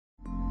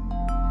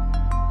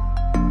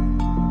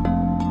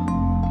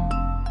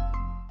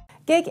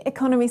Gig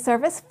economy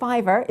service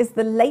Fiverr is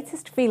the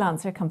latest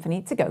freelancer company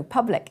to go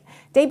public,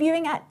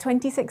 debuting at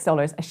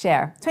 $26 a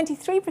share,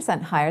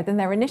 23% higher than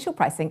their initial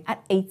pricing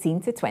at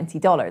 $18 to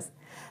 $20.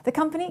 The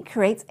company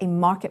creates a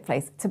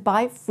marketplace to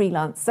buy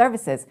freelance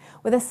services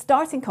with a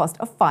starting cost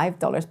of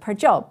 $5 per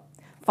job.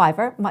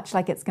 Fiverr, much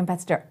like its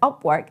competitor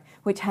Upwork,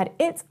 which had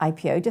its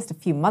IPO just a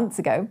few months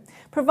ago,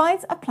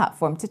 provides a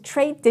platform to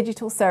trade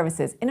digital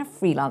services in a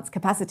freelance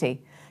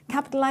capacity,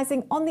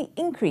 capitalising on the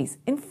increase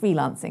in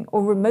freelancing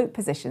or remote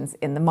positions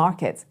in the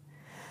market.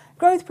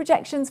 Growth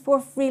projections for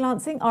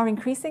freelancing are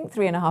increasing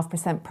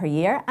 3.5% per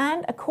year,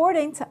 and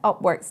according to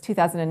Upwork's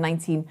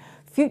 2019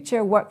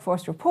 Future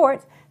Workforce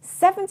Report,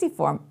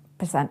 74%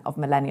 of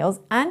millennials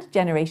and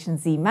Generation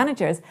Z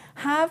managers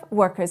have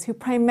workers who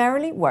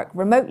primarily work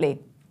remotely.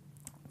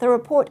 The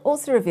report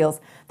also reveals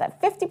that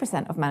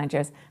 50% of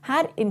managers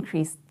had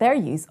increased their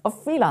use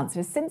of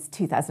freelancers since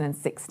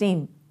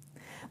 2016.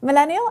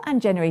 Millennial and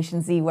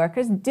Generation Z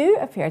workers do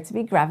appear to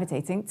be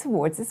gravitating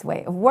towards this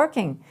way of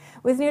working,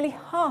 with nearly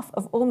half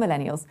of all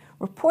millennials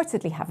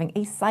reportedly having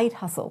a side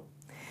hustle.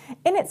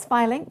 In its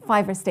filing,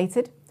 Fiverr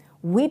stated,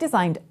 "We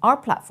designed our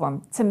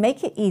platform to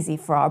make it easy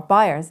for our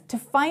buyers to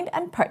find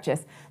and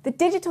purchase the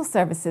digital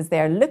services they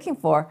are looking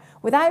for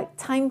without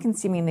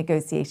time-consuming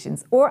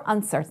negotiations or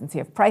uncertainty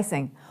of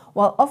pricing,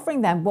 while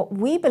offering them what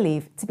we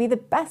believe to be the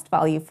best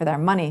value for their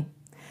money.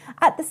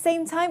 At the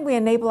same time, we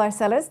enable our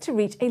sellers to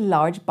reach a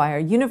large buyer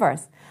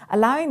universe,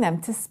 allowing them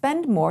to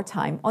spend more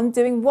time on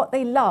doing what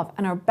they love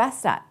and are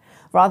best at,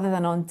 rather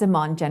than on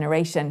demand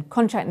generation,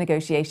 contract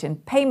negotiation,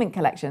 payment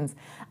collections,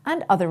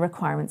 and other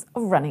requirements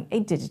of running a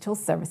digital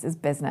services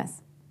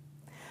business."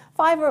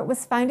 Fiverr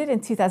was founded in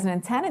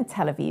 2010 in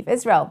Tel Aviv,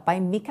 Israel, by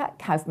Mika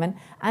Kaufman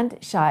and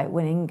Shai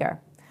Wininger.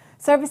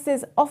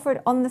 Services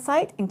offered on the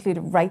site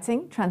include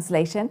writing,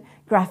 translation,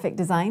 graphic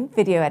design,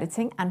 video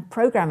editing, and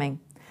programming.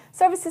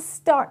 Services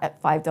start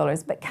at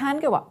 $5 but can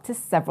go up to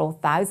several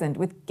thousand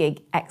with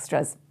gig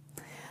extras.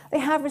 They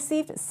have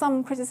received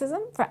some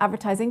criticism for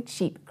advertising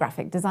cheap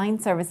graphic design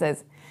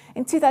services.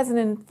 In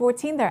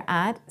 2014, their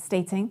ad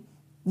stating,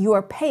 "You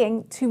are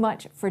paying too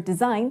much for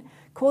design,"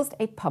 caused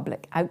a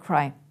public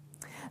outcry.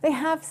 They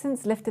have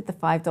since lifted the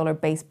 $5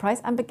 base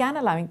price and began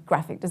allowing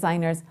graphic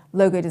designers,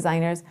 logo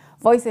designers,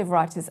 voiceover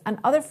artists, and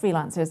other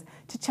freelancers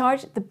to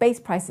charge the base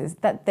prices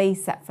that they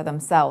set for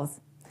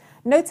themselves.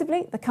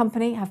 Notably, the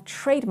company have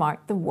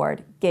trademarked the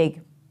word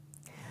gig.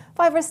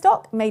 Fiverr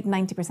stock made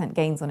 90%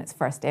 gains on its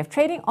first day of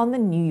trading on the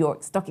New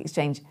York Stock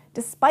Exchange,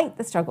 despite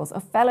the struggles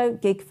of fellow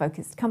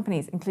gig-focused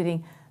companies,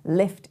 including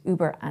Lyft,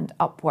 Uber, and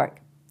Upwork.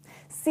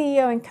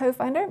 CEO and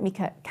co-founder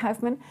Mika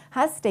Kaufman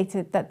has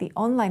stated that the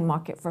online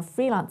market for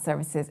freelance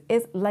services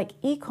is like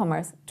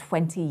e-commerce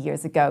 20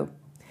 years ago.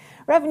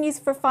 Revenues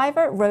for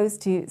Fiverr rose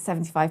to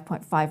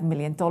 $75.5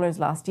 million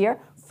last year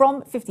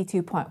from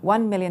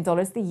 $52.1 million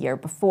the year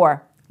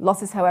before.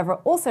 Losses, however,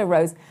 also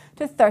rose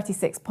to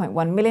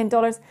 $36.1 million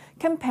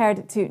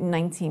compared to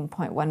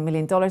 $19.1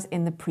 million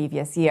in the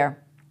previous year.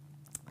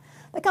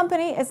 The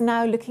company is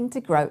now looking to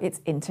grow its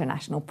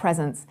international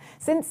presence,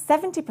 since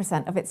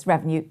 70% of its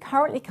revenue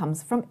currently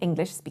comes from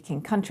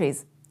English-speaking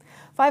countries.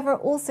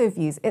 Fiverr also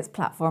views its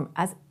platform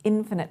as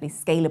infinitely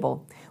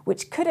scalable,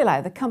 which could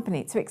allow the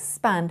company to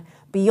expand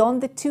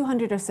beyond the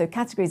 200 or so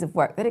categories of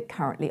work that it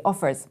currently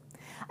offers.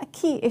 A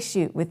key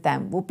issue with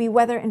them will be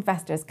whether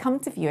investors come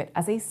to view it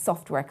as a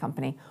software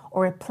company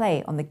or a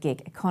play on the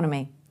gig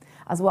economy.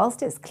 As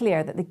whilst it's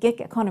clear that the gig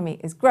economy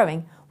is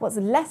growing, what's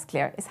less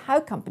clear is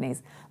how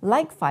companies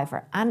like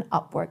Fiverr and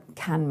Upwork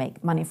can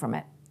make money from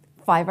it.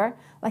 Fiverr,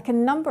 like a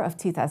number of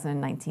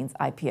 2019's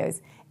IPOs,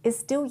 is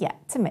still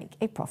yet to make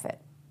a profit.